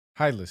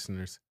Hi,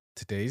 listeners.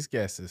 Today's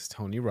guest is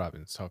Tony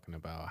Robbins talking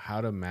about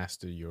how to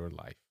master your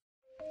life.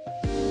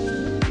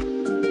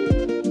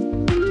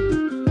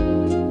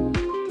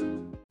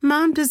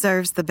 Mom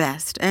deserves the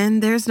best,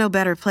 and there's no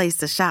better place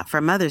to shop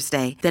for Mother's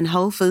Day than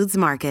Whole Foods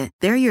Market.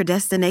 They're your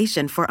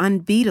destination for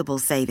unbeatable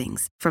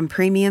savings, from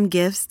premium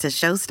gifts to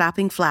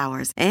show-stopping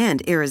flowers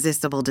and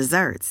irresistible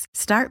desserts.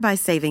 Start by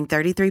saving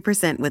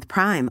 33% with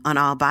Prime on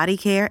all body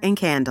care and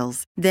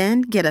candles.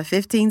 Then get a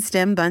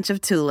 15-stem bunch of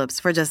tulips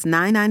for just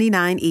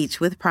 $9.99 each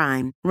with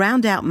Prime.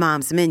 Round out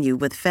Mom's menu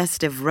with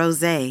festive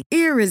rosé,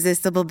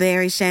 irresistible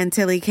berry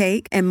chantilly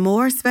cake, and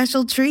more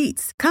special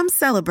treats. Come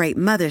celebrate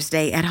Mother's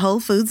Day at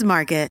Whole Foods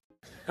Market.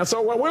 And so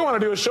what we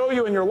want to do is show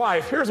you in your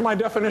life, here's my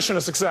definition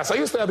of success. I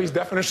used to have these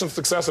definitions of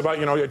success about,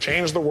 you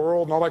change the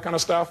world and all that kind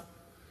of stuff.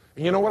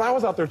 And you know what? I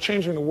was out there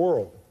changing the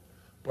world,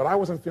 but I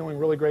wasn't feeling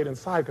really great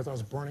inside because I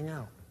was burning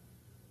out.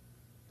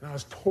 And I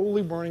was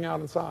totally burning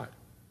out inside.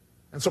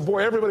 And so, boy,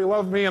 everybody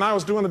loved me, and I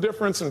was doing the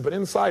difference, but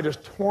inside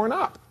just torn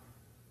up.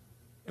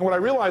 And what I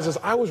realized is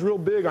I was real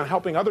big on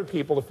helping other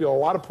people to feel a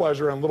lot of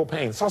pleasure and little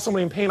pain. Saw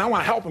somebody in pain, I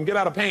want to help them get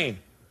out of pain.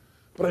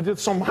 But I did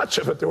so much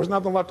of it, there was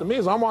nothing left of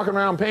me, so I'm walking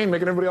around in pain,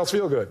 making everybody else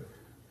feel good.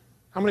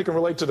 How many can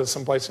relate to this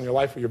someplace in your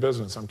life or your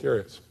business? I'm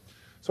curious.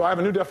 So I have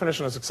a new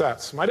definition of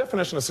success. My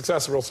definition of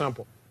success is real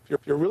simple. If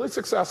you're really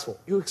successful,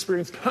 you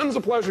experience tons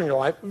of pleasure in your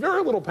life,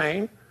 very little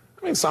pain.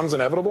 I mean, some's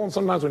inevitable, and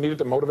sometimes we need it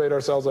to motivate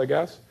ourselves, I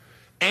guess.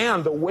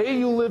 And the way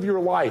you live your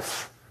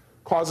life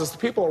causes the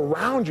people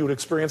around you to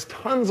experience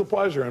tons of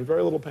pleasure and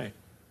very little pain.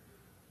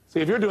 See,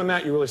 if you're doing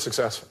that, you're really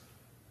successful.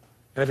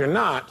 And if you're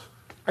not,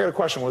 I got a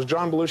question. Was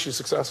John Belushi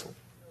successful?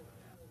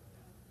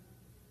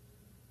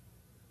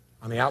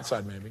 On the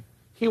outside, maybe.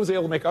 He was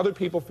able to make other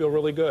people feel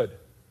really good.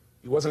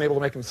 He wasn't able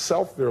to make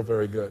himself feel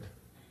very good.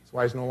 That's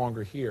why he's no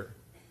longer here.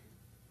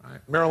 Right?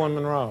 Marilyn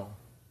Monroe,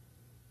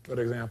 good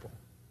example.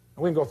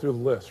 And we can go through the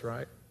list,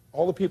 right?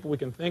 All the people we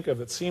can think of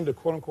that seem to,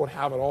 quote-unquote,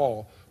 have it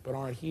all, but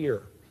aren't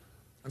here.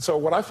 And so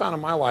what I found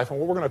in my life, and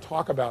what we're going to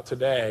talk about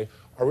today,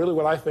 are really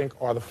what I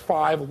think are the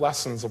 5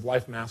 lessons of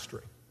life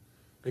mastery.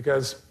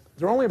 Because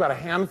there are only about a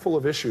handful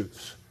of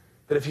issues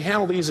that if you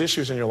handle these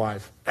issues in your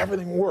life,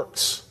 everything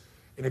works.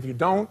 And if you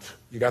don't,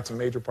 you got some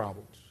major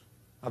problems.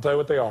 I'll tell you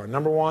what they are.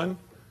 Number one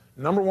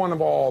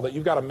of all that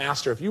you've got to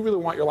master, if you really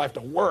want your life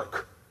to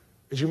work,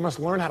 is you must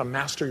learn how to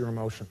master your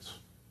emotions.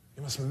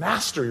 You must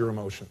master your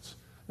emotions,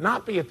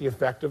 not be at the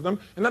effect of them.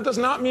 And that does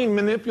not mean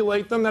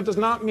manipulate them. That does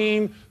not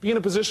mean be in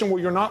a position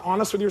where you're not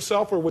honest with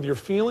yourself or with your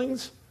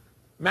feelings.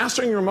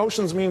 Mastering your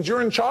emotions means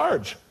you're in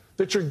charge,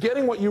 that you're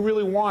getting what you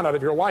really want out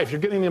of your life.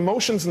 You're getting the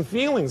emotions and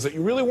feelings that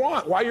you really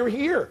want while you're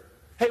here.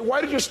 Hey, why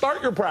did you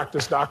start your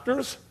practice,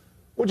 doctors?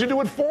 What'd you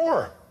do it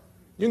for?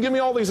 You can give me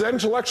all these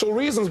intellectual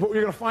reasons, but what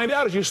you're going to find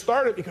out is you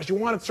started because you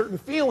wanted certain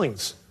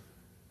feelings.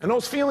 And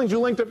those feelings you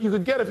linked up you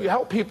could get if you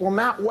help people in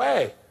that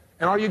way.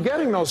 And are you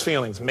getting those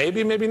feelings?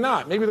 Maybe, maybe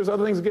not. Maybe there's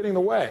other things getting in the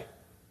way.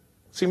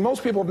 See,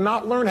 most people have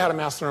not learned how to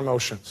master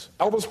emotions.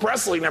 Elvis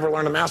Presley never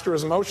learned to master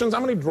his emotions.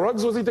 How many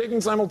drugs was he taking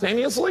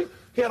simultaneously?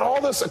 He had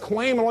all this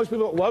acclaim and all these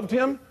people that loved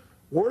him,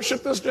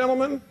 worshiped this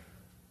gentleman,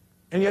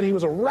 and yet he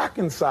was a wreck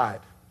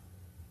inside.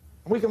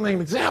 And we can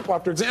name example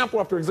after example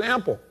after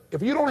example.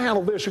 If you don't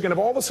handle this, you can have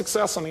all the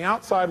success on the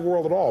outside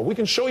world at all. We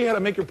can show you how to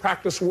make your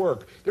practice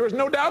work. There is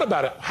no doubt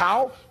about it.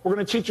 How? We're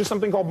going to teach you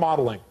something called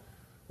modeling.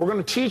 We're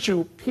going to teach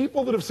you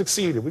people that have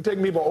succeeded. We've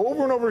taken people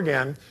over and over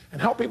again and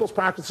help people's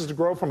practices to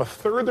grow from a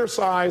third their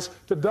size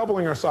to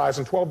doubling their size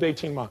in 12 to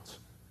 18 months.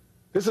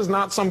 This is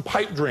not some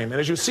pipe dream. And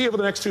as you see over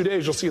the next 2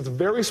 days, you'll see it's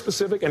very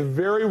specific and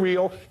very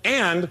real.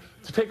 And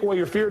to take away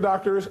your fear,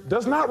 doctors,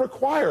 does not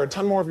require a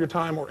ton more of your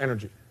time or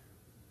energy.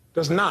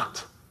 Does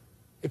not.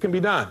 It can be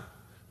done.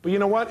 But you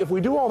know what? If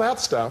we do all that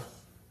stuff,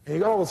 and you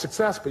got all the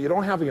success, but you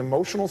don't have the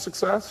emotional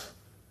success,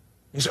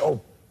 you say,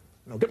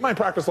 get my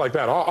practice like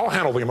that. I'll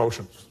handle the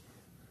emotions.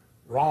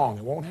 Wrong.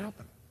 It won't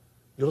happen.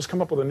 You'll just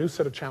come up with a new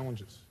set of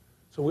challenges.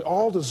 So we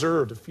all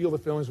deserve to feel the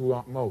feelings we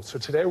want most. So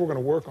today we're going to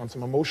work on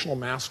some emotional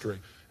mastery.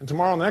 And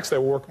tomorrow, the next day,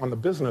 we'll work on the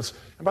business.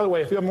 And by the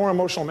way, if you have more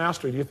emotional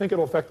mastery, do you think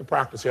it'll affect the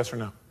practice, yes or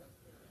no?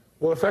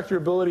 Will it affect your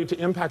ability to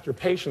impact your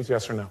patients,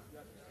 yes or no?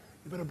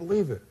 You better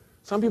believe it.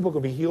 Some people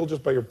can be healed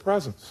just by your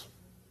presence.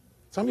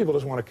 Some people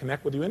just want to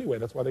connect with you anyway.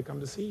 That's why they come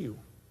to see you.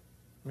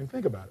 I mean,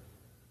 think about it.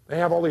 They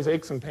have all these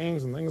aches and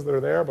pains and things that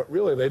are there, but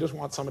really they just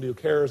want somebody who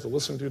cares to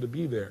listen to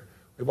be there.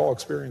 We've all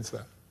experienced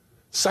that.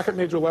 Second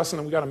major lesson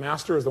that we got to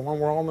master is the one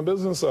we're all in the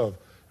business of,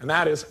 and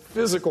that is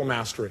physical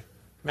mastery.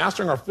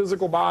 Mastering our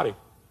physical body.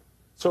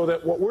 So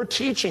that what we're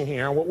teaching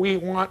here, and what we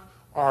want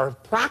our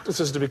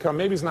practices to become,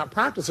 maybe it's not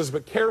practices,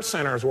 but care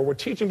centers where we're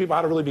teaching people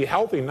how to really be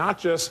healthy, not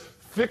just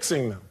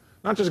fixing them,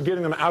 not just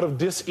getting them out of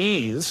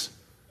dis-ease,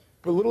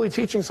 but literally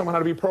teaching someone how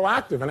to be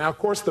proactive. And now, of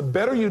course, the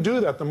better you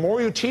do that, the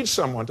more you teach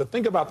someone to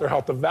think about their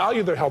health, to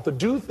value their health, to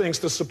do things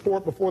to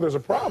support before there's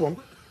a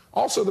problem,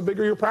 also the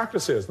bigger your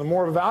practice is. The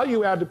more value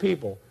you add to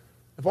people.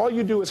 If all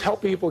you do is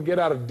help people get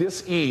out of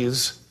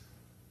dis-ease,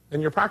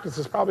 then your practice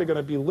is probably going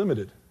to be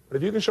limited. But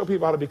if you can show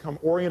people how to become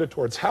oriented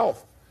towards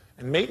health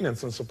and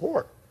maintenance and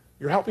support,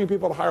 You're helping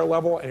people at a higher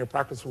level, and your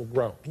practice will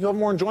grow. And you'll have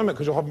more enjoyment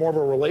because you'll have more of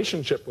a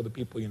relationship with the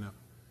people you know.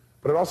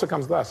 But it also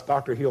comes thus,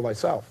 doctor, heal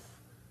thyself.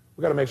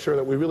 We've got to make sure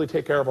that we really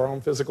take care of our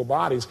own physical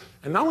bodies,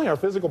 and not only our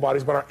physical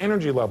bodies, but our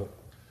energy level.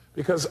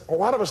 Because a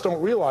lot of us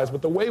don't realize,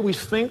 but the way we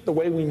think, the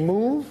way we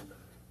move,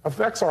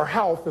 affects our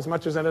health as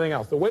much as anything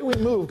else. The way we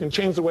move can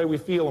change the way we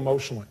feel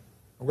emotionally.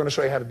 We're going to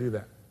show you how to do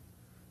that.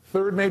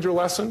 Third major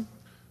lesson,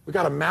 we've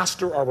got to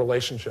master our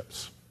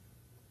relationships.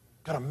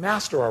 We've got to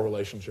master our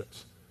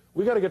relationships.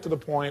 We've got to get to the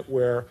point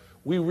where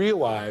we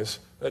realize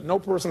that no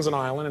person's an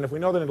island, and if we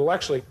know that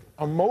intellectually,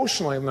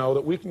 emotionally know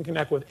that we can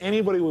connect with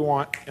anybody we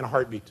want in a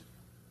heartbeat.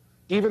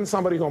 Even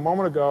somebody who a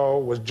moment ago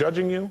was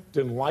judging you,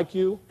 didn't like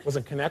you,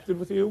 wasn't connected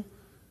with you.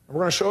 And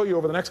we're going to show you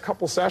over the next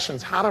couple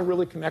sessions how to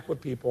really connect with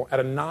people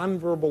at a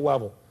nonverbal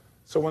level.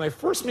 So when they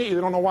first meet you,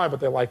 they don't know why, but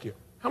they like you.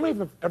 How many of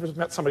you have ever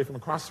met somebody from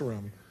across the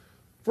room?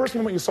 First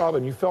moment you saw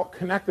them, you felt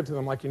connected to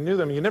them like you knew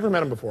them, and you never met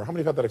them before. How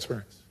many have had that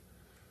experience?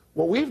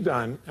 What we've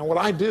done, and what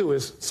I do,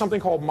 is something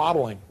called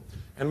modeling.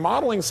 And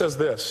modeling says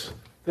this,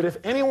 that if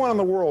anyone in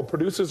the world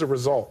produces a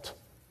result,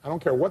 I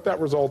don't care what that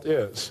result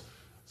is,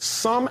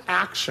 some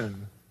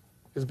action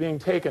is being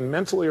taken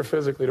mentally or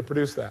physically to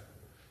produce that.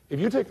 If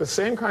you take the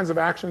same kinds of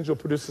actions, you'll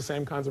produce the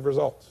same kinds of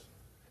results.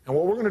 And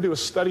what we're going to do is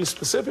study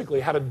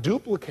specifically how to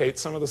duplicate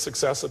some of the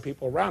success of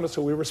people around us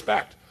who we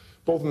respect,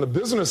 both on the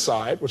business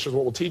side, which is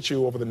what we'll teach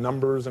you over the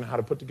numbers and how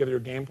to put together your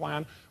game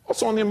plan,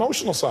 also on the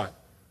emotional side.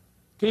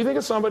 Can you think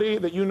of somebody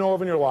that you know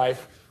of in your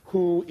life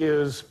who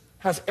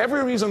has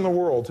every reason in the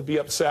world to be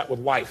upset with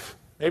life?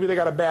 Maybe they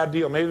got a bad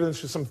deal. Maybe there's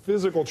just some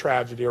physical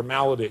tragedy or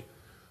malady.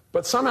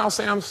 But somehow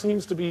Sam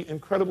seems to be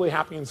incredibly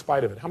happy in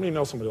spite of it. How many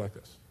know somebody like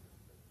this?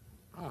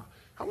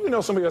 How many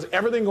know somebody who has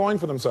everything going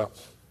for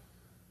themselves,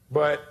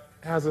 but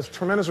has this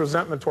tremendous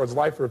resentment towards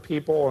life or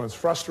people and is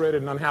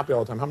frustrated and unhappy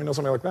all the time? How many know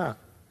somebody like that?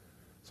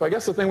 So I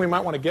guess the thing we might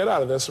want to get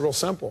out of this is real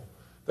simple.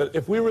 That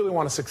if we really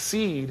want to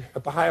succeed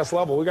at the highest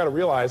level, we've got to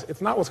realize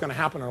it's not what's going to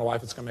happen in our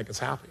life that's going to make us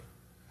happy.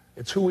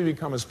 It's who we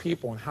become as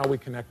people and how we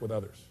connect with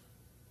others.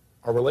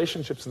 Our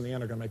relationships in the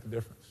end are going to make the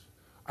difference.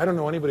 I don't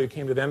know anybody who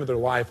came to the end of their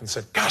life and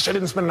said, gosh, I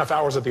didn't spend enough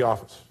hours at the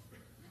office.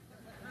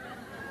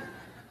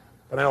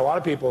 But I know a lot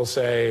of people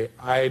say,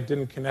 I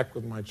didn't connect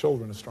with my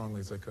children as strongly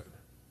as I could.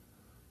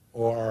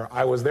 Or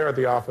I was there at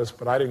the office,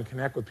 but I didn't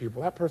connect with people.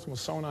 That person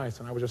was so nice,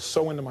 and I was just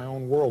so into my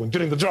own world and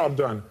getting the job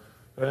done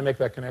that I didn't make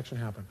that connection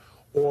happen.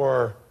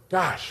 Or,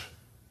 gosh,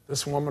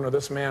 this woman or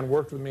this man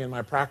worked with me in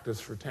my practice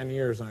for 10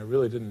 years, and I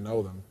really didn't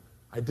know them.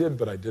 I did,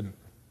 but I didn't.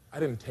 I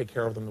didn't take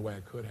care of them the way I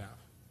could have.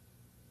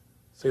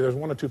 See, there's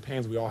one or two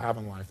pains we all have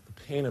in life. The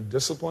pain of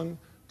discipline,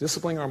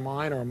 disciplining our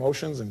mind, our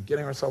emotions, and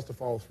getting ourselves to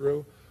follow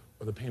through,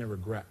 or the pain of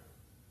regret.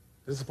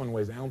 Discipline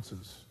weighs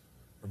ounces.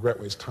 Regret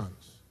weighs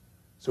tons.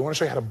 So we want to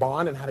show you how to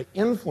bond and how to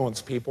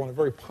influence people in a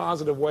very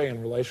positive way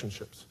in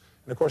relationships.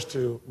 And of course,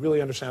 to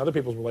really understand other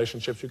people's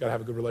relationships, you've got to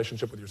have a good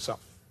relationship with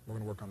yourself. We're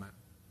going to work on that.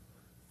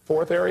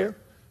 Fourth area,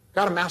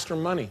 got to master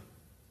money.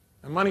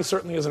 And money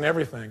certainly isn't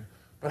everything.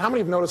 But how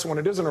many have noticed when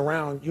it isn't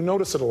around, you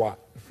notice it a lot?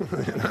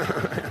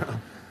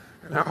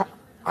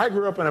 I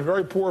grew up in a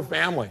very poor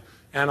family.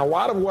 And a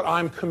lot of what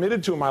I'm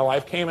committed to in my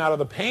life came out of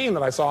the pain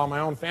that I saw in my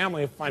own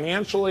family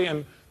financially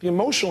and the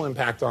emotional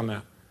impact on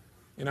that.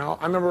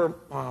 I remember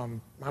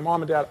my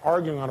mom and dad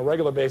arguing on a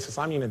regular basis,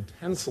 I mean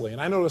intensely,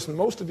 and I noticed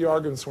most of the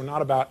arguments were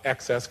not about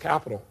excess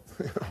capital.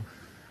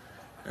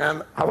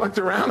 And I looked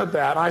around at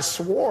that, and I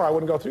swore I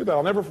wouldn't go through that.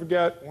 I'll never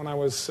forget when I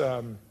was,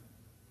 I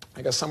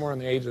guess somewhere in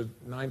the age of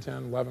 9,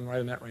 10, 11, right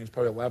in that range,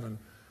 probably 11,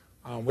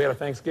 we had a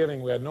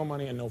Thanksgiving, we had no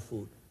money and no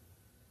food.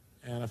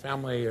 And a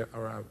family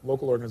or a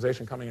local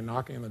organization coming and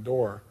knocking on the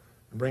door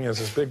and bringing us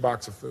this big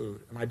box of food,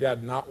 and my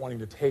dad not wanting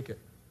to take it,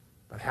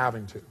 but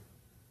having to, and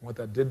what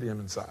that did to him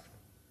inside,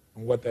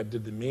 and what that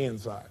did to me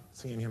inside,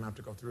 seeing him have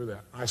to go through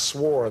that. I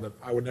swore that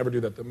I would never do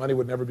that money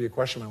would never be a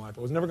question in my life.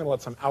 I was never going to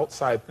let some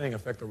outside thing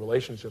affect the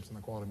relationships and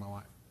the quality of my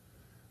life.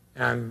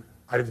 And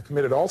I had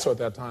committed also at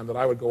that time that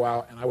I would go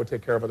out and I would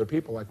take care of other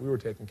people like we were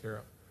taken care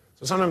of.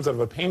 So sometimes out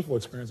of a painful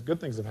experience, good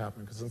things have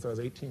happened, because since I was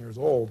 18 years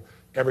old,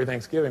 every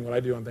Thanksgiving, what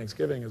I do on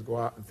Thanksgiving is go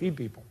out and feed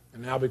people.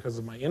 And now because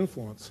of my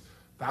influence,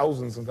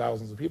 thousands and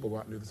thousands of people go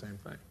out and do the same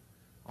thing,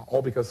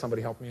 all because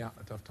somebody helped me out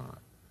in a tough time.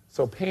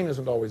 So pain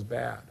isn't always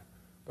bad.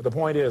 But the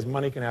point is,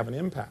 money can have an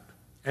impact.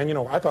 And,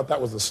 I thought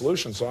that was the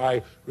solution, so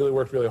I really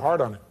worked really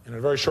hard on it. In a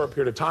very short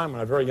period of time,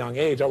 at a very young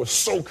age, I was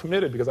so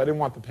committed because I didn't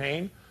want the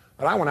pain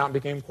that I went out and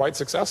became quite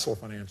successful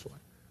financially.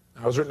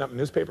 I was written up in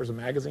newspapers and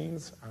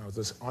magazines. I was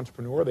this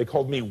entrepreneur. They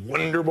called me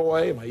Wonder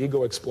Boy. My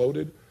ego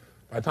exploded.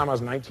 By the time I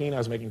was 19, I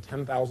was making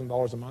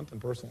 $10,000 a month in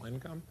personal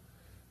income.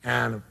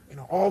 And,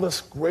 all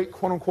this great,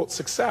 quote-unquote,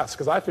 success,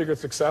 because I figured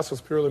success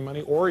was purely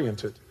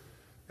money-oriented.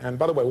 And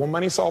by the way, will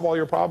money solve all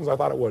your problems? I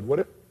thought it would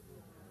it?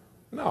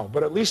 No,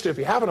 but at least if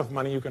you have enough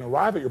money, you can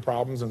arrive at your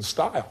problems in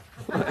style.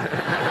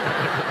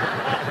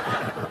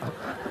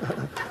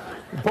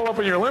 Pull up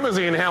in your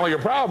limousine and handle your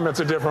problem, it's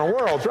a different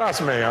world,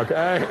 trust me,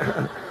 okay?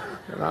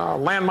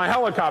 Land my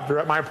helicopter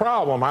at my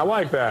problem, I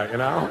like that,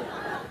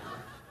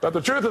 But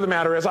the truth of the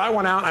matter is I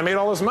went out and I made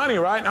all this money,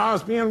 right? Now I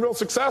was being real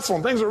successful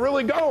and things are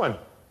really going.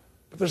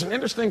 But there's an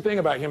interesting thing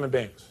about human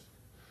beings.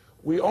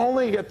 We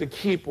only get to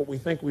keep what we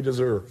think we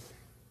deserve,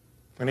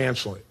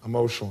 financially,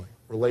 emotionally,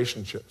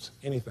 relationships,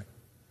 anything.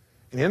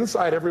 And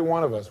inside every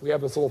one of us, we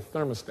have this little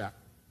thermostat.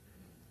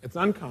 It's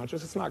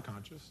unconscious, it's not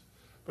conscious,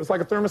 but it's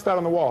like a thermostat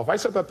on the wall. If I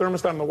set that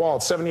thermostat on the wall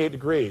at 78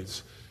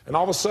 degrees, and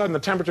all of a sudden the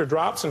temperature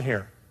drops in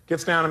here,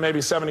 gets down to maybe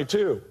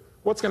 72,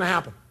 what's going to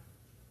happen?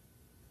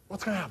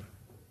 What's going to happen?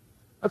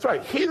 That's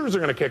right, heaters are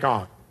going to kick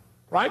on,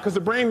 right? Because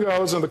the brain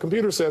goes and the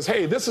computer says,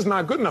 hey, this is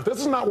not good enough. This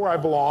is not where I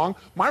belong.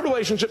 My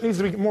relationship needs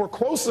to be more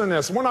close than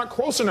this. We're not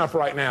close enough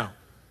right now.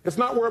 It's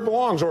not where it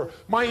belongs. Or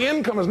my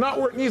income is not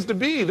where it needs to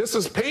be. This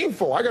is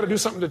painful. I got to do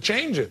something to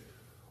change it.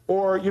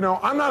 Or, you know,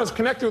 I'm not as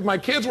connected with my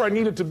kids where I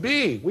need it to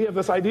be. We have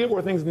this idea of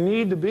where things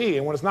need to be.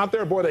 And when it's not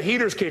there, boy, the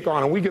heaters kick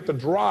on and we get the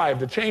drive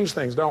to change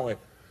things, don't we?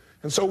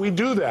 And so we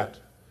do that.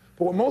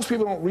 But what most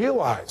people don't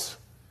realize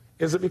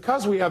is that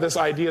because we have this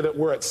idea that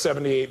we're at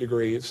 78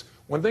 degrees,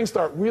 when things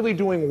start really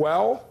doing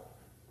well,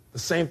 the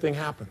same thing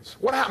happens.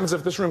 What happens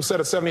if this room's set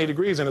at 78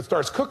 degrees and it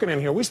starts cooking in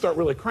here? We start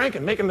really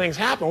cranking, making things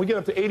happen. We get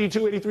up to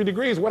 82, 83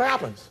 degrees. What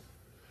happens?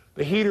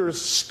 The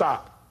heaters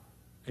stop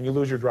and you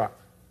lose your drive.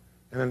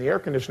 And then the air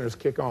conditioners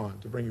kick on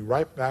to bring you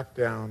right back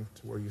down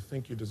to where you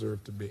think you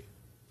deserve to be.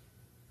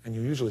 And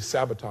you usually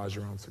sabotage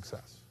your own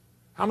success.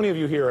 How many of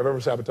you here have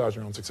ever sabotaged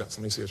your own success?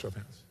 Let me see a show of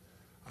hands.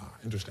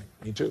 Interesting.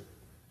 Me too.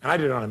 And I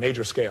did it on a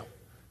major scale.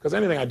 Because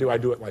anything I do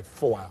it like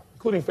full out,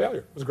 including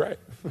failure. It was great.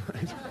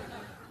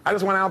 I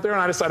just went out there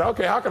and I decided,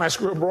 okay, how can I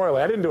screw up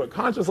royally? I didn't do it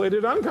consciously, I did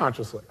it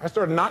unconsciously. I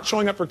started not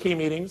showing up for key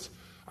meetings.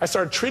 I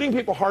started treating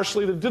people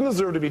harshly that didn't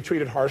deserve to be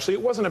treated harshly.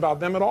 It wasn't about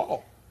them at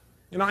all.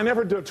 You know, I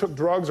never took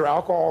drugs or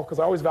alcohol because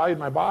I always valued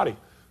my body.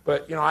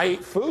 But, you know, I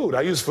ate food.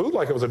 I used food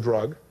like it was a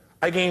drug.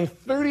 I gained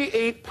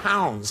 38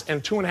 pounds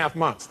in 2.5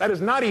 months. That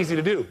is not easy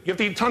to do. You have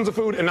to eat tons of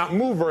food and not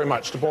move very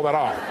much to pull that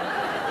off.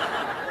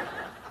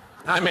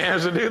 I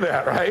managed to do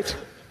that, right?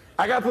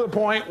 I got to the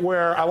point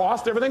where I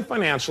lost everything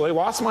financially,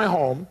 lost my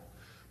home,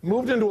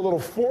 moved into a little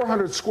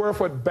 400 square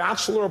foot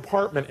bachelor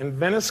apartment in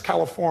Venice,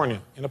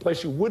 California, in a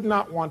place you would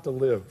not want to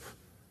live.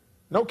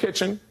 No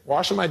kitchen,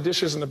 washing my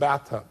dishes in the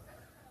bathtub.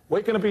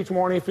 Waking up each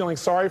morning feeling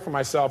sorry for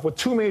myself with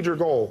two major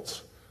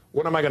goals.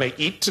 What am I going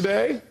to eat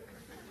today?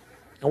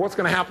 And what's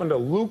going to happen to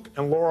Luke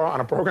and Laura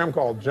on a program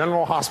called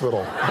General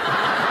Hospital?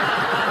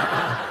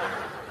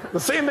 The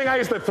same thing I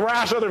used to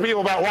thrash other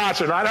people about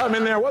watching, right? I'm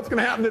in there, what's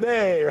going to happen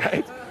today,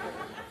 right?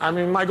 I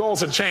mean, my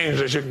goals have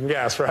changed, as you can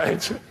guess,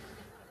 right?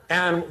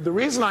 And the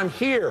reason I'm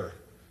here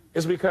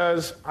is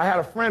because I had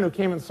a friend who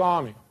came and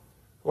saw me,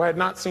 who I had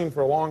not seen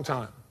for a long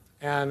time.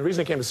 And the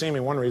reason he came to see me,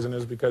 one reason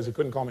is because he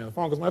couldn't call me on the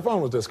phone because my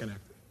phone was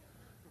disconnected.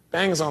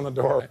 Bangs on the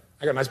door.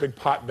 I got a nice big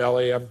pot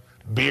belly. I have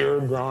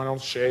beard growing. I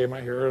don't shave.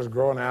 My hair is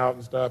growing out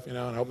and stuff, you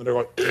know. And I open the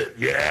door going,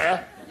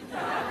 yeah?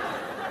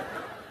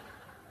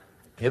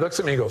 He looks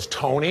at me and goes,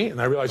 Tony?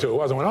 And I realized who it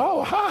was. I went,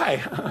 oh,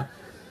 hi.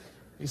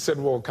 He said,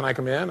 well, can I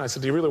come in? I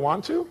said, do you really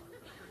want to?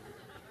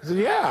 He said,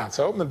 yeah.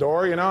 So I opened the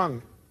door, you know,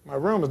 and my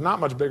room is not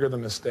much bigger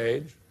than this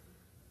stage.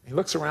 He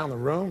looks around the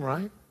room,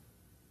 right?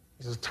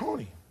 He says,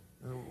 Tony,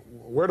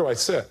 where do I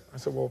sit? I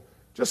said, well,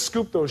 just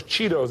scoop those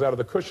Cheetos out of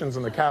the cushions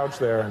on the couch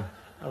there and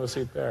have a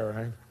seat there,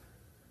 right?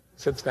 He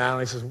sits down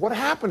and he says, what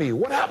happened to you?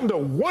 What happened to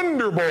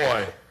Wonder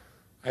Boy?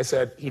 I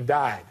said, he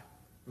died.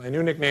 My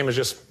new nickname is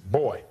just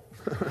Boy.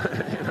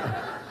 You know?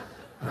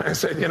 I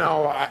said,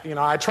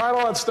 I tried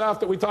all that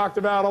stuff that we talked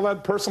about, all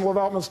that personal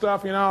development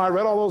stuff, you know, I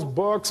read all those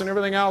books and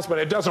everything else, but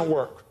it doesn't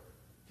work.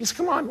 He said,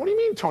 come on, what do you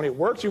mean, Tony? It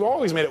works? You've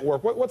always made it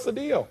work. What's the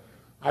deal?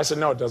 I said,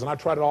 no, it doesn't. I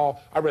tried it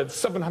all. I read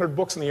 700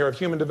 books in the area of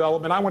human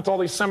development. I went to all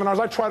these seminars.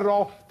 I tried it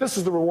all. This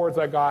is the rewards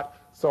I got,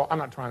 so I'm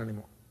not trying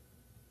anymore.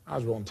 I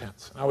was real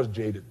intense. I was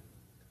jaded.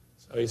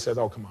 So he said,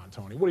 oh, come on,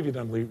 Tony. What have you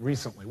done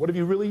recently? What have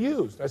you really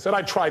used? I said,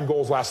 I tried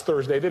goals last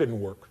Thursday. They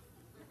didn't work.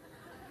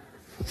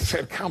 He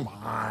said, come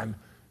on.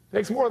 It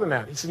takes more than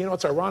that. He said, you know,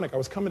 it's ironic. I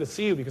was coming to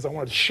see you because I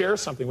wanted to share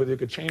something with you that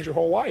could change your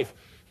whole life.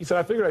 He said,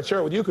 I figured I'd share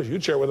it with you because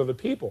you'd share it with other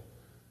people.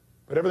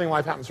 But everything in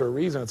life happens for a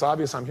reason. It's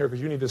obvious I'm here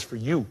because you need this for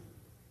you.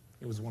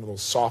 He was one of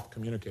those soft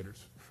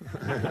communicators.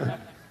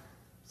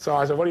 So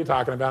I said, what are you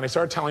talking about? And he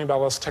started telling me about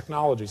all this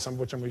technology, some of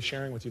which I'm going to be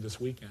sharing with you this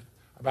weekend,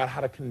 about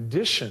how to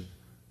condition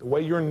the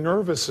way your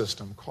nervous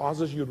system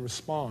causes you to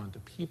respond to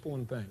people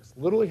and things.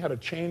 Literally how to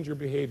change your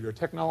behavior.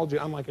 Technology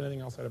unlike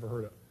anything else I'd ever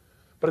heard of.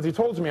 But as he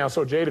told me I was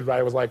so jaded, right,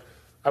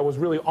 I was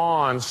really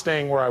on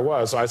staying where I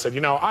was. So I said,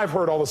 you know, I've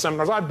heard all the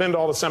seminars. I've been to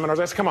all the seminars.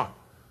 I said, come on.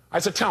 I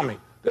said, tell me.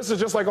 This is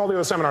just like all the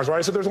other seminars, right?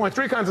 I said, there's only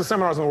 3 kinds of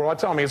seminars in the world.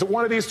 Tell me, is it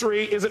one of these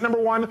 3? Is it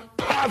number 1,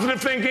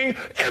 positive thinking?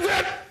 Is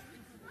it?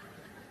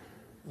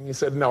 And he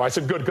said, no. I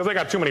said, good, because I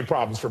got too many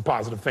problems for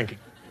positive thinking.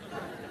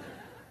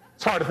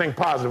 It's hard to think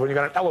positive when you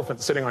got an elephant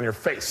sitting on your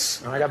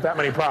face. And I got that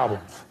many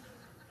problems.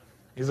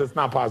 He said, it's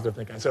not positive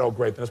thinking. I said, oh,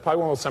 great. Then it's probably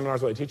one of those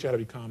seminars where they teach you how to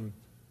become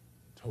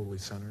totally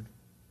centered.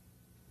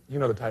 You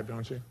know the type,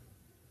 don't you?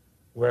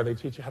 Where they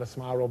teach you how to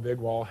smile real big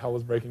while hell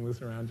is breaking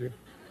loose around you.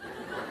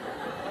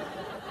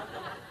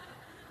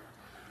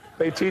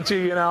 They teach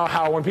you,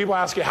 how when people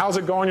ask you, how's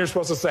it going, you're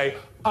supposed to say,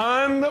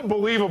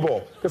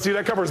 unbelievable. Because see,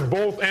 that covers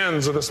both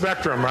ends of the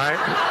spectrum, right?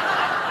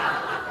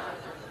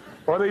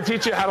 Or they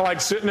teach you how to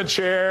sit in a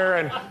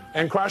chair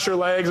and cross your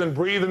legs and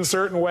breathe in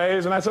certain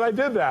ways. And I said, I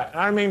did that.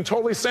 I mean,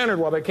 totally centered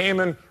while they came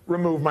and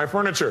removed my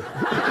furniture.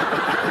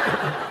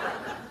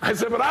 I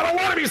said, but I don't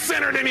want to be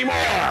centered anymore.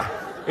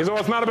 He said, well,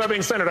 it's not about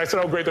being centered. I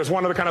said, oh, great, there's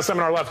one other kind of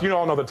seminar left. You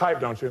all know the type,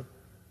 don't you?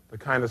 The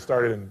kind that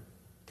started in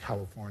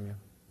California.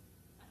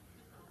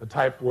 The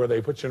type where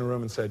they put you in a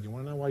room and said, you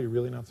want to know why you're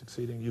really not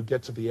succeeding? You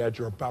get to the edge,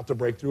 you're about to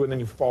break through, and then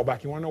you fall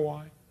back. You want to know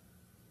why?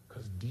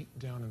 Because deep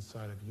down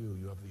inside of you,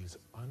 you have these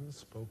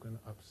unspoken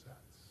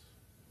upsets.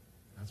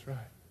 That's right.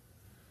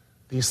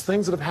 These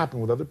things that have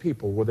happened with other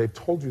people where they've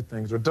told you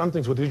things or done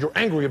things with you you're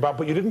angry about,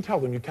 but you didn't tell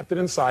them. You kept it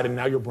inside, and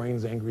now your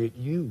brain's angry at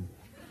you.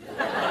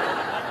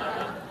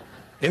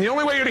 And the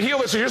only way you're to heal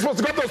this is you're supposed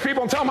to go up to those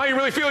people and tell them how you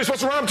really feel. You're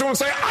supposed to run up to them and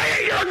say, I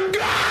hate your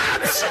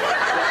guts!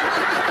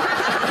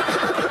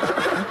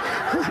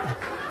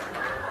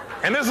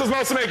 And this is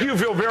supposed to make you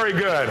feel very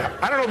good.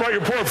 I don't know about your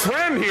poor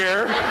friend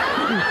here,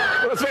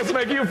 but it's supposed to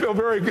make you feel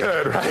very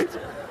good, right?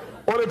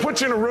 Or they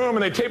put you in a room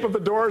and they tape up the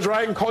doors,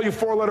 right, and call you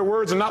 4-letter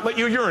words and not let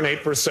you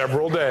urinate for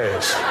several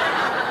days.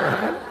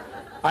 Right?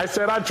 I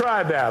said, I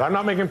tried that. I'm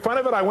not making fun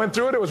of it. I went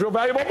through it. It was real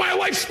valuable. My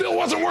life still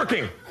wasn't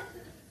working.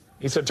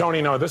 He said,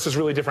 Tony, no, this is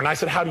really different. I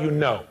said, how do you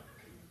know?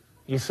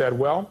 He said,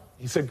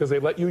 because they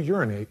let you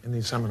urinate in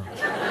these seminars.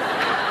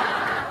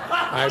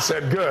 I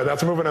said, good,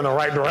 that's moving in the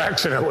right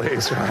direction at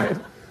least, right?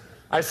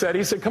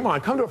 He said, come on,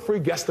 come to a free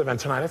guest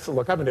event tonight. I said,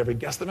 look, I've been to every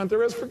guest event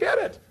there is, forget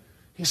it.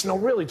 He said, no,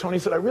 really, Tony. He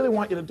said, I really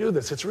want you to do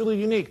this. It's really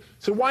unique. He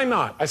said, why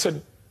not? I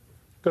said,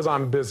 because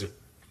I'm busy.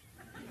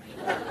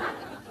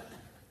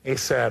 He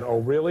said, oh,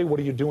 really? What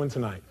are you doing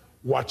tonight?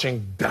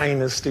 Watching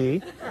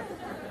Dynasty.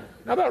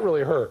 Now that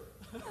really hurt.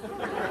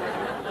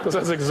 Because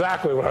that's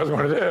exactly what I was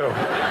going to do.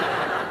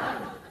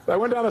 So I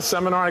went down a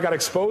seminar, I got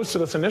exposed to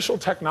this initial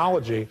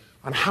technology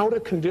on how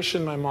to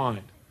condition my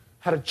mind,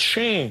 how to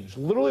change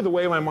literally the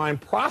way my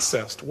mind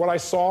processed what I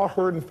saw,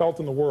 heard, and felt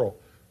in the world,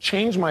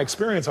 change my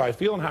experience, how I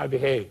feel, and how I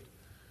behaved.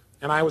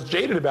 And I was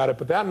jaded about it,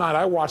 but that night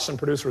I watched them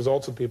produce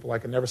results with people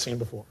like I'd never seen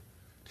before.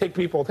 Take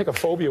a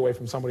phobia away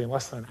from somebody in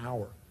less than an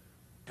hour.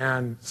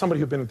 And somebody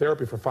who'd been in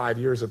therapy for 5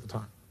 years at the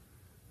time.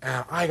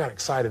 And I got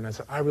excited and I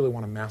said, I really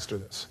want to master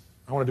this.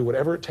 I want to do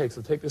whatever it takes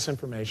to take this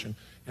information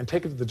and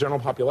take it to the general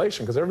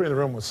population, because everybody in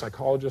the room was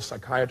psychologists,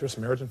 psychiatrists,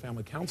 marriage and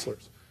family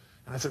counselors.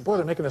 And I said, boy,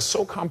 they're making this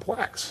so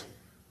complex.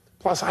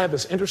 Plus, I had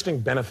this interesting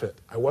benefit.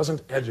 I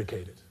wasn't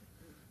educated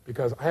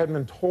because I hadn't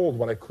been told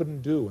what I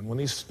couldn't do. And when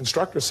these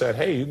instructors said,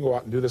 hey, you can go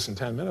out and do this in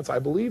 10 minutes, I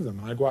believed them,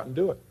 and I'd go out and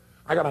do it.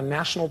 I got on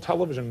national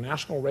television,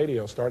 national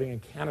radio, starting in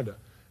Canada.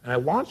 And I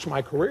launched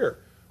my career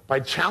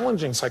by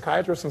challenging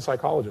psychiatrists and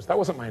psychologists. That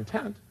wasn't my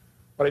intent.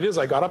 What I did is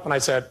I got up and I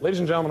said, ladies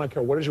and gentlemen, I don't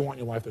care what it is you want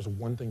in your life, there's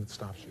one thing that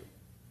stops you.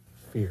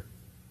 Fear.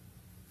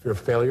 Fear of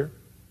failure,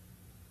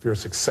 fear of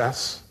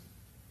success,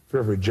 fear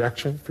of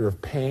rejection, fear of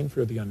pain,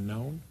 fear of the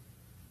unknown,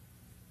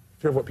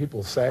 fear of what people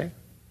will say.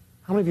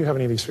 How many of you have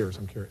any of these fears?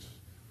 I'm curious.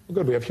 Well,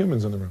 good, we have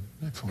humans in the room.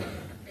 Excellent.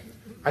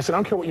 I said, I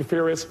don't care what your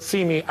fear is.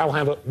 See me, I'll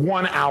handle it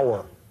 1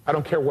 hour. I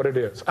don't care what it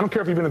is. I don't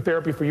care if you've been in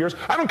therapy for years.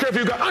 I don't care if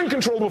you've got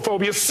uncontrollable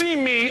phobias. See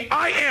me,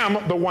 I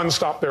am the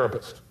one-stop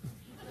therapist.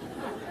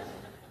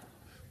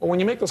 Well, when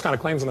you make those kind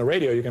of claims on the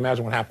radio, you can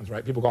imagine what happens,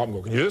 right? People go out and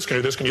go, can you do this, can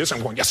you do this, can you do this?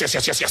 I'm going, yes, yes,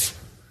 yes, yes, yes.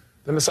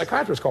 Then the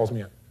psychiatrist calls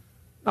me in.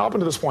 Now, up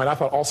until this point, I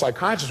thought all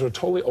psychiatrists were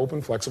totally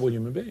open, flexible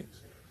human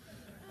beings.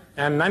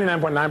 And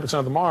 99.9%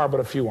 of them are,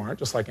 but a few aren't,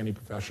 just like any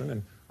profession.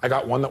 And I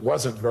got one that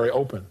wasn't very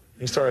open.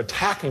 He started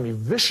attacking me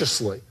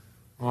viciously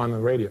on the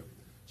radio.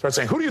 Started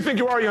saying, who do you think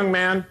you are, young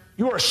man?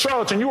 You are a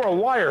charlatan, you are a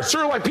liar.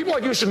 Sir, like people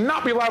like you should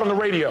not be allowed on the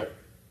radio.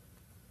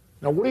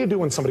 Now, what do you do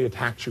when somebody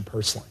attacks you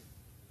personally?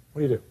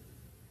 What do you do?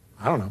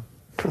 I don't know.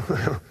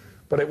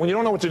 But when you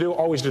don't know what to do,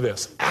 always do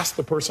this. Ask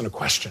the person a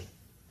question.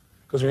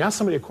 Because when you ask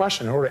somebody a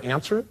question, in order to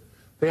answer it,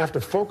 they have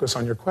to focus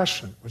on your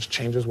question, which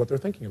changes what they're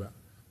thinking about.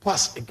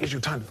 Plus, it gives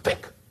you time to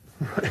think.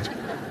 Right?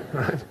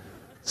 Right?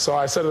 So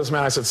I said to this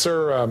man, I said,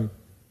 sir,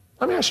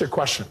 let me ask you a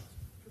question.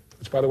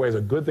 Which, by the way, is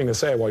a good thing to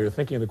say while you're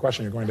thinking of the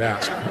question you're going to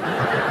ask.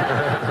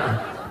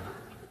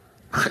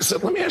 I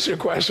said, let me ask you a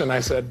question. I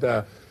said,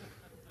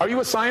 are you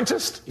a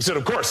scientist? He said,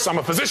 of course, I'm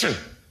a physician.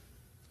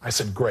 I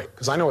said, great,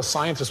 because I know a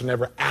scientist would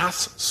never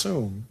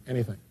assume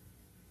anything.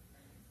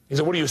 He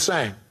said, what are you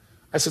saying?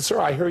 I said, sir,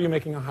 I hear you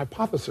making a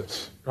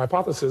hypothesis. Your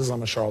hypothesis is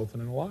I'm a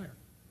charlatan and a liar.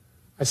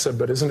 I said,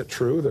 but isn't it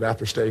true that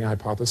after stating a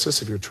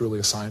hypothesis, if you're truly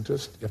a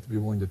scientist, you have to be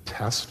willing to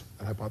test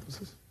that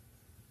hypothesis?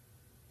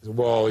 He said,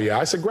 well, yeah.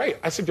 I said, great.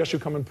 I suggest you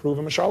come and prove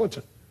I'm a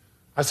charlatan.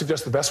 I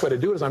suggest the best way to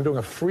do it is I'm doing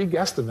a free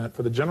guest event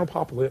for the general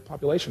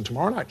population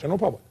tomorrow night, general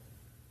public.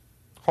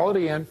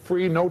 Holiday Inn,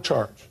 free, no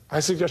charge. I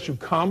suggest you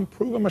come,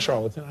 prove I'm a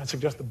charlatan. I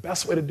suggest the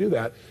best way to do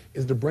that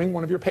is to bring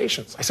one of your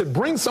patients. I said,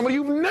 bring somebody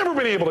you've never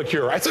been able to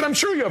cure. I said, I'm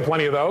sure you have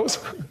plenty of those.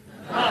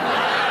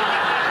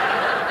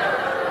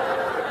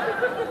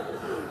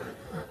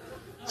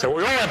 So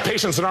we all have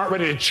patients that aren't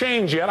ready to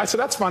change yet. I said,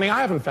 that's funny,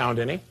 I haven't found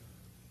any.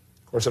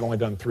 Of course, I'd only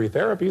done 3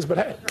 therapies, but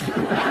hey.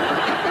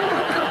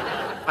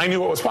 I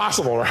knew it was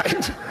possible,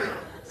 right?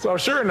 So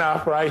sure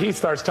enough, right, he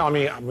starts telling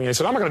me, he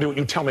said, I'm not going to do what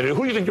you tell me to do.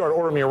 Who do you think you are to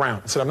order me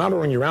around? I said, I'm not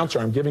ordering you around, sir.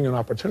 I'm giving you an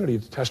opportunity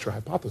to test your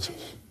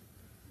hypothesis.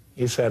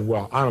 He said,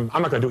 well, I'm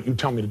not going to do what you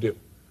tell me to do.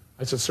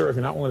 I said, sir, if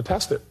you're not willing to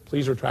test it,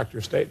 please retract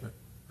your statement.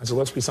 I said,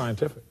 let's be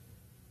scientific.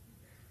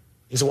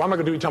 He said, well, I'm not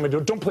going to do what you tell me to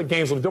do. Don't play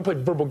games with me. Don't play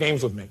verbal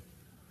games with me.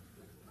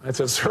 I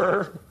said,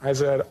 sir, I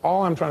said,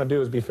 all I'm trying to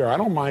do is be fair. I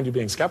don't mind you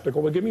being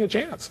skeptical, but give me a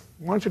chance.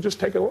 Why don't you just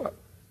take a look?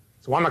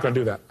 So well, I'm not going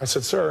to do that. I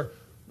said, sir,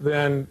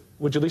 then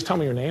would you at least tell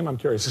me your name? I'm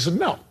curious. He said,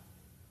 no.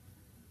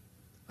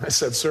 I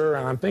said, sir,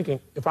 and I'm thinking,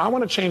 if I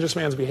want to change this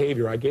man's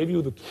behavior, I gave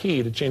you the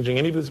key to changing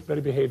any of his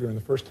behavior in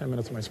the first 10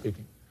 minutes of my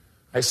speaking.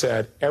 I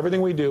said,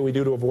 everything we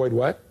do to avoid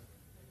what?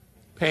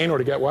 Pain, or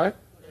to get what?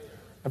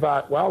 I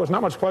thought, well, there's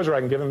not much pleasure I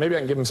can give him. Maybe I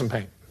can give him some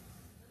pain.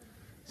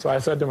 So I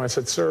said to him, I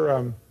said,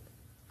 sir,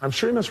 I'm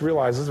sure you must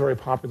realize this is a very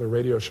popular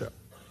radio show.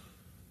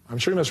 I'm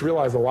sure you must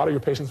realize a lot of your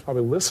patients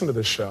probably listen to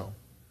this show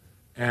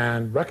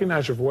and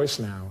recognize your voice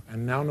now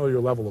and now know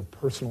your level of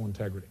personal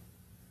integrity.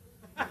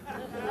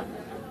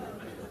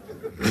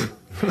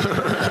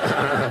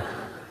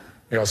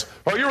 He goes,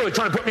 oh, you're really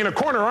trying to put me in a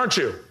corner, aren't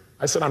you?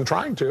 I said, I'm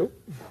trying to.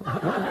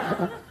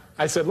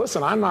 I said,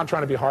 listen, I'm not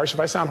trying to be harsh. If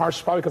I sound harsh,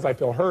 it's probably because I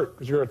feel hurt,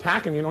 because you're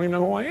attacking me, you don't even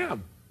know who I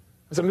am.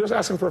 I said, I'm just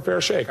asking for a fair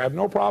shake. I have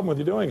no problem with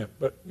you doing it.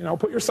 But,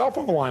 put yourself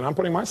on the line. I'm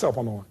putting myself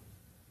on the line.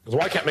 He goes,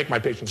 well, I can't make my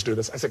patients do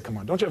this. I said, come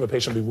on, don't you have a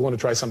patient be willing to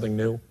try something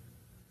new?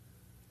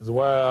 He said,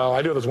 well,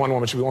 I do have this one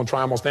woman. She'd be willing to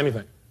try almost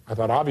anything. I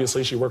thought,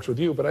 obviously, she works with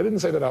you, but I didn't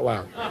say that out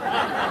loud.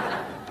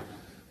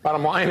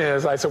 Bottom line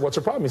is, I said, what's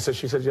her problem?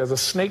 She said she has a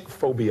snake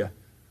phobia.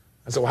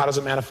 I said, well, how does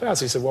it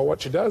manifest? He said, well,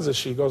 what she does is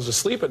she goes to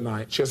sleep at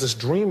night. She has this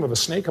dream of a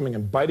snake coming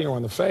and biting her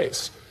on the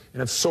face.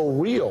 And it's so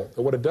real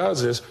that what it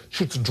does is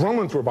shoots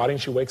adrenaline through her body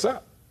and she wakes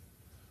up.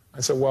 I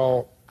said,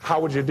 well,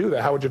 how would you do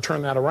that? How would you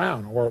turn that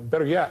around? Or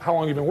better yet, how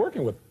long have you been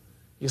working with it?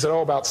 He said,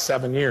 oh, about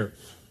 7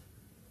 years.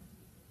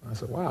 I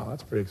said, wow,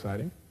 that's pretty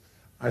exciting.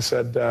 I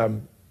said,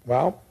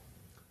 why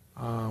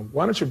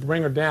don't you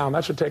bring her down?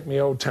 That should take me,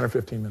 10 or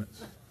 15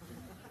 minutes.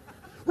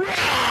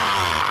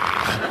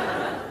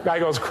 Guy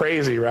goes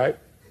crazy, right?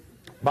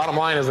 Bottom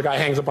line is the guy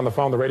hangs up on the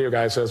phone. The radio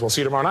guy says, well,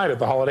 see you tomorrow night at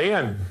the Holiday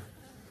Inn.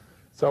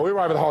 So we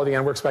arrive at the Holiday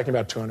Inn. We're expecting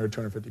about 200,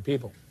 250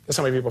 people. Guess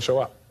how many people show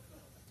up?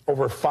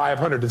 Over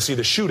 500 to see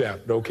the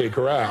shootout at OK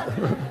Corral.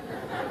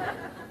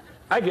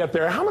 I get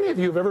there. How many of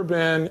you have ever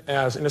been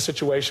in a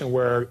situation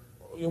where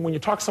when you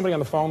talk to somebody on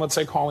the phone, let's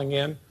say calling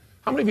in,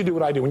 how many of you do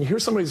what I do? When you hear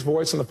somebody's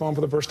voice on the phone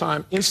for the first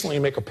time, instantly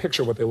you make a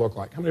picture of what they look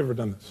like. How many of you have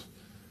ever done this?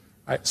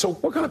 Right, so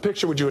what kind of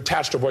picture would you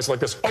attach to a voice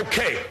like this?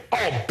 Okay,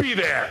 I'll be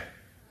there.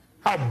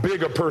 How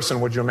big a person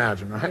would you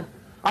imagine, right?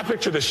 I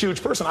picture this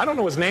huge person. I don't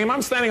know his name.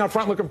 I'm standing out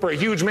front looking for a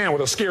huge man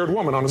with a scared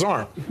woman on his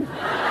arm.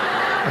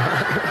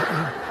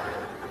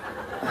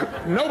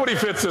 Nobody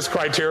fits this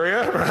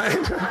criteria,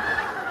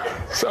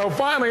 right? So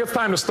finally, it's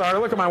time to start. I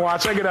look at my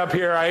watch. I get up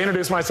here. I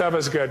introduce myself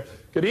as good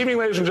evening,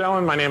 ladies and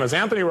gentlemen. My name is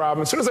Anthony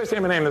Robbins. As soon as I say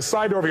my name, this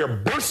side door over here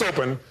bursts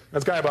open.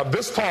 This guy about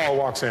this tall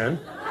walks in.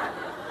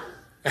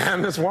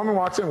 And this woman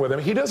walks in with him.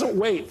 He doesn't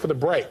wait for the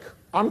break.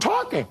 I'm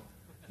talking.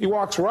 He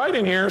walks right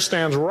in here,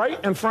 stands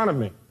right in front of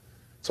me.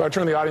 So I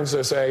turn to the audience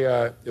and say,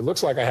 it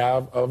looks like I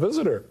have a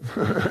visitor.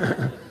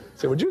 I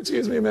said, would you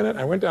excuse me a minute?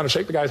 I went down to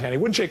shake the guy's hand. He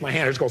wouldn't shake my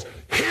hand. He just goes,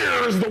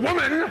 here's the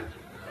woman.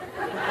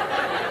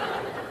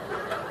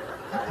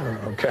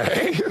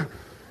 Okay.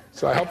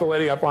 So I help the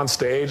lady up on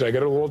stage. I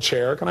get her a little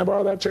chair. Can I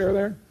borrow that chair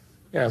there?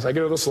 Yes, I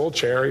get her this little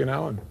chair,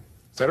 and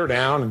set her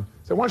down and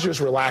said, why don't you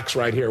just relax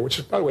right here, which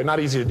is, by the way, not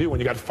easy to do when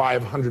you got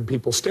 500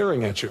 people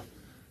staring at you,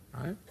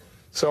 right?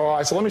 So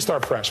I said, let me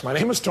start fresh. My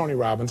name is Tony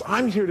Robbins.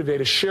 I'm here today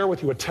to share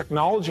with you a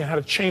technology on how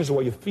to change the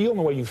way you feel and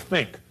the way you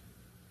think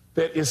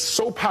that is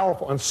so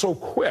powerful and so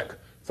quick.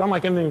 It's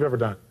unlike anything you've ever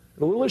done.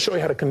 It'll really show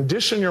you how to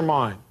condition your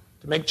mind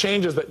to make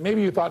changes that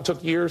maybe you thought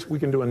took years, we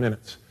can do in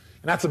minutes.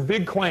 And that's a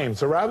big claim.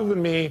 So rather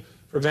than me,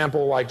 for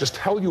example, just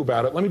tell you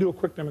about it, let me do a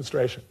quick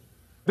demonstration.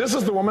 This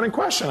is the woman in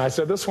question. I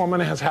said, this woman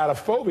has had a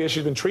phobia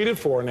she's been treated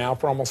for now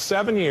for almost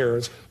 7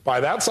 years by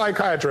that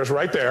psychiatrist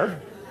right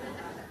there.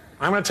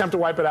 I'm going to attempt to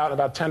wipe it out in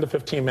about 10 to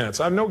 15 minutes.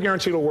 I have no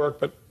guarantee it'll work,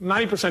 but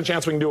 90%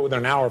 chance we can do it within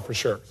an hour for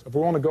sure. So if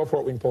we're willing to go for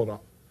it, we can pull it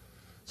off.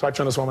 So I turned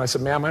to this woman, I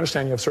said, ma'am, I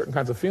understand you have certain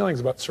kinds of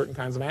feelings about certain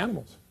kinds of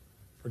animals.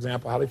 For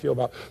example, how do you feel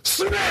about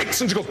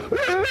snakes? And she goes,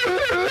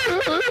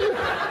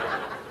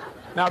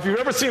 now, if you've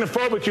ever seen a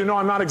phobic, you know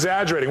I'm not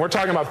exaggerating. We're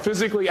talking about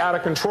physically out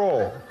of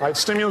control, right?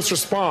 Stimulus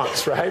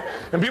response, right?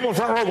 And people in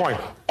the front row going,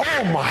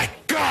 oh my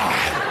God.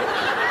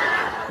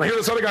 I hear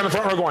this other guy in the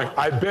front row going,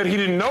 I bet he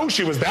didn't know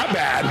she was that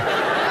bad.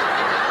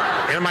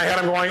 And in my head,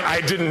 I'm going, I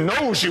didn't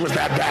know she was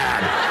that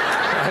bad.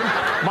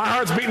 Right? My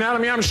heart's beating out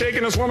of me. I'm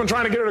shaking this woman,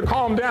 trying to get her to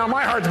calm down.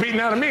 My heart's beating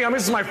out of me. I mean,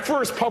 this is my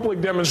first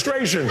public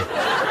demonstration,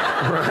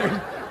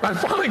 right? I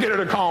finally get her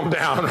to calm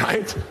down,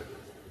 right?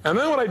 And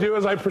then what I do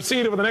is I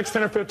proceed over the next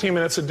 10 or 15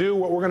 minutes to do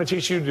what we're going to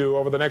teach you to do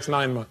over the next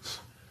 9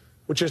 months,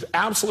 which is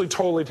absolutely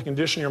totally to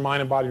condition your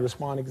mind and body to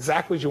respond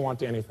exactly as you want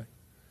to anything.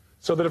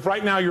 So that if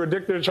right now you're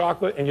addicted to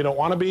chocolate and you don't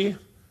want to be,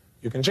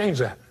 You can change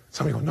that.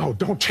 Some of you go, no,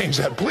 don't change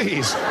that,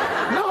 please.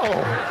 No,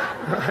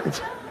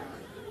 right?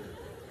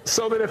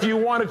 So that if you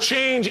want to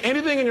change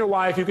anything in your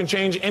life, you can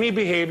change any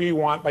behavior you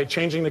want by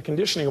changing the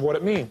conditioning of what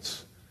it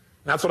means.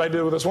 And that's what I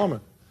did with this woman.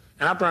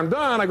 And after I'm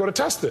done, I go to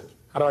test it.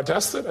 How do I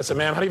test it? I said,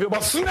 ma'am, how do you feel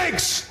about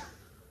snakes?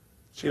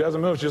 She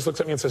doesn't move. She just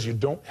looks at me and says, you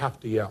don't have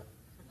to yell.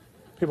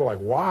 People are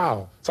like,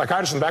 wow.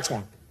 Psychiatrist in the back's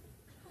going.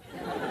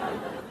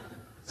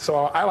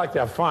 So I like to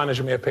have fun, as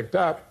you may have picked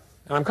up,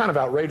 and I'm kind of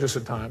outrageous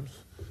at times.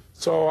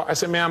 So I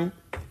said, ma'am,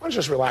 why don't you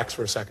just relax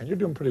for a second? You're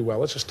doing pretty well.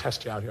 Let's just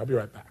test you out here. I'll be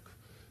right back.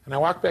 And I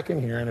walk back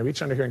in here, and I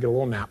reach under here and get a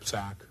little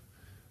knapsack.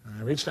 And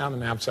I reach down the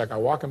knapsack. I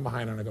walk in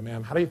behind her, and I go,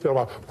 ma'am, how do you feel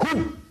about,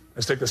 whoo! I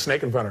stick the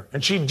snake in front of her.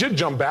 And she did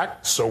jump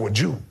back. So would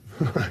you.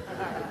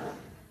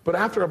 But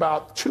after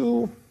about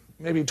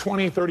maybe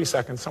 20, 30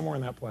 seconds, somewhere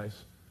in that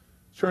place,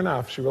 sure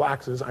enough, she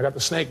relaxes. I got the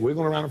snake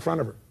wiggling around in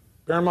front of her.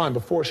 Bear in mind,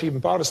 before she even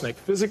thought of a snake,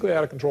 physically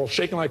out of control,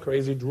 shaking like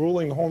crazy,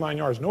 drooling the whole 9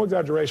 yards. No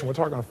exaggeration. We're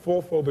talking a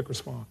full phobic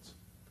response.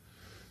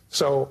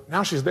 So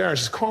now she's there, and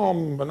she's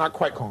calm, but not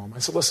quite calm. I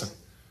said, listen,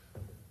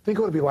 think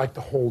what it'd be like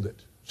to hold it.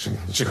 She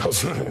goes,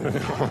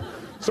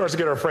 starts to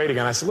get her afraid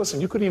again. I said,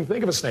 listen, you couldn't even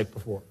think of a snake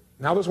before.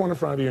 Now there's one in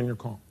front of you, and you're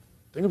calm.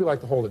 Think it'd be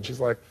like to hold it. She's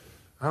like,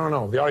 I don't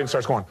know. The audience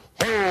starts going,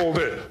 hold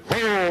it,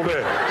 hold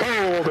it,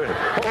 hold it,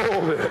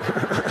 hold it.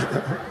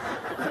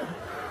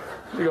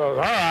 She goes,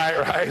 all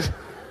right.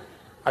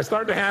 I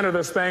start to hand her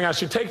this thing.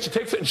 She takes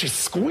it, and she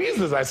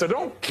squeezes. I said,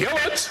 don't kill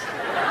it.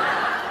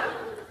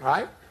 All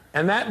right?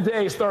 And that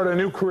day started a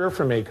new career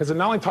for me, because it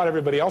not only taught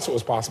everybody else what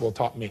was possible, it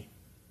taught me.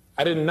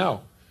 I didn't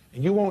know.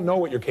 And you won't know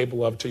what you're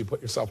capable of until you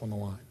put yourself on the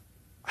line.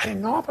 I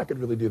didn't know if I could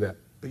really do that.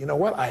 But you know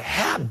what? I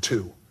had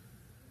to.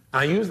 And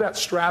I used that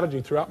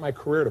strategy throughout my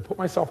career to put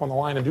myself on the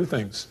line and do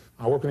things.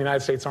 I worked in the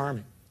United States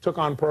Army. Took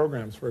on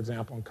programs, for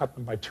example, and cut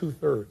them by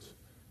 2/3.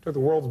 Took the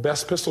world's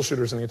best pistol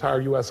shooters in the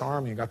entire U.S.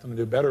 Army and got them to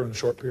do better in a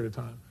short period of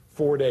time.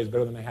 4 days,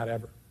 better than they had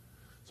ever.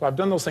 So I've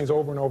done those things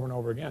over and over and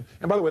over again.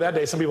 And by the way, that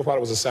day, some people thought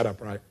it was a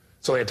setup, right?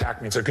 So they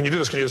attacked me and said, can you do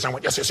this? Can you do this? And I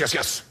went, yes, yes, yes,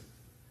 yes.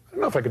 I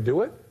don't know if I could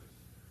do it.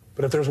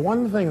 But if there's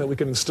one thing that we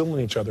can instill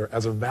in each other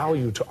as a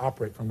value to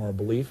operate from our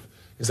belief,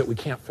 is that we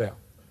can't fail.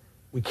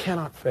 We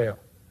cannot fail.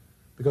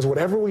 Because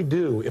whatever we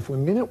do, if the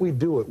minute we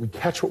do it, we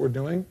catch what we're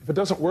doing, if it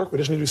doesn't work, we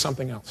just need to do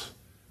something else.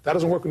 If that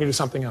doesn't work, we need to do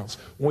something else.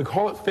 When we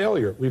call it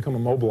failure, we become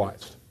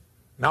immobilized.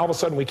 Now all of a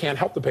sudden we can't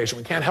help the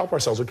patient, we can't help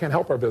ourselves, we can't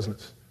help our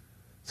business.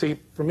 See,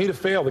 for me to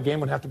fail, the game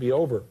would have to be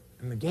over.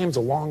 And the game's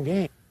a long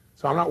game.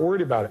 So I'm not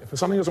worried about it. If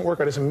something doesn't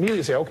work, I just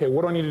immediately say, okay,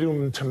 what do I need to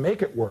do to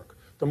make it work?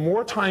 The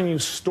more time you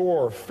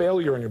store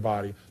failure in your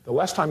body, the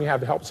less time you have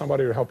to help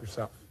somebody or to help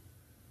yourself.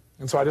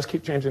 And so I just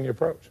keep changing the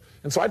approach.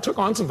 And so I took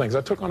on some things.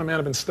 I took on a man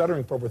who'd been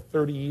stuttering for over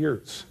 30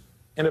 years.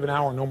 End of an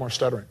hour, no more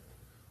stuttering.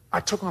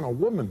 I took on a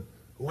woman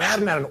who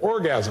hadn't had an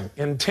orgasm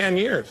in 10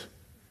 years.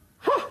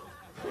 Huh.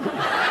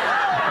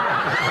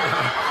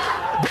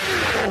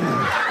 Boom!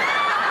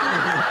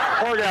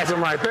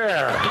 Orgasm right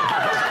there.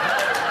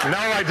 No,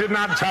 I did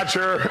not touch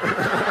her.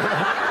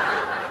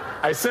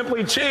 I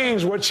simply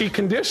changed what she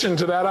conditioned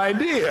to that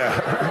idea.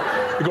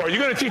 You go, are you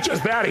going to teach us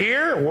that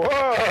here? Whoa.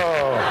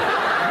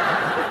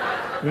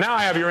 Now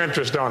I have your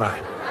interest, don't I?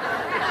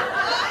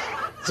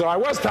 So I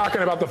was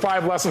talking about the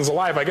 5 lessons of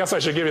life. I guess I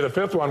should give you the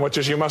 5th one, which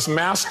is you must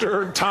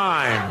master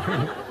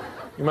time.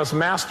 You must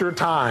master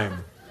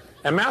time.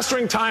 And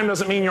mastering time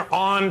doesn't mean you're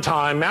on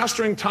time.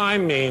 Mastering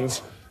time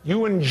means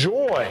you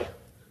enjoy,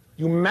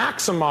 you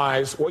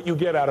maximize what you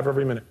get out of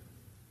every minute.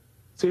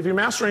 See, if you're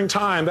mastering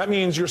time, that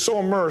means you're so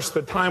immersed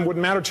that time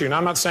wouldn't matter to you. Now,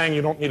 I'm not saying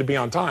you don't need to be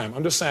on time.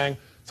 I'm just saying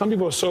some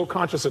people are so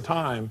conscious of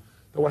time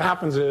that what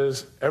happens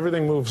is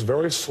everything moves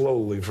very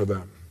slowly for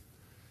them.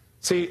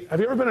 See, have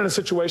you ever been in a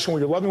situation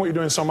where you're loving what you're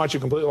doing so much you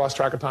completely lost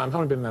track of time? How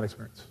many have been in that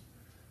experience?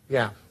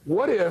 Yeah.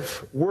 What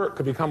if work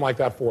could become like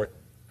that for you?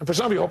 And for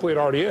some of you, hopefully it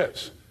already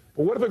is.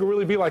 But what if it could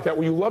really be like that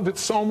where you loved it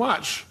so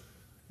much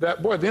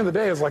that, boy, at the end of the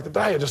day, it's like the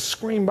day just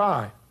screamed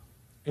by.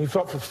 And you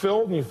felt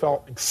fulfilled and you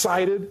felt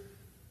excited.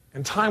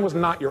 And time was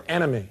not your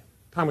enemy.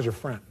 Time was your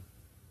friend.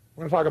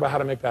 We're going to talk about how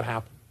to make that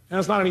happen. And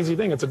it's not an easy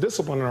thing. It's a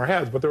discipline in our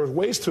heads. But there are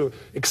ways to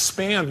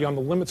expand beyond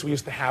the limits we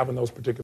used to have in those particular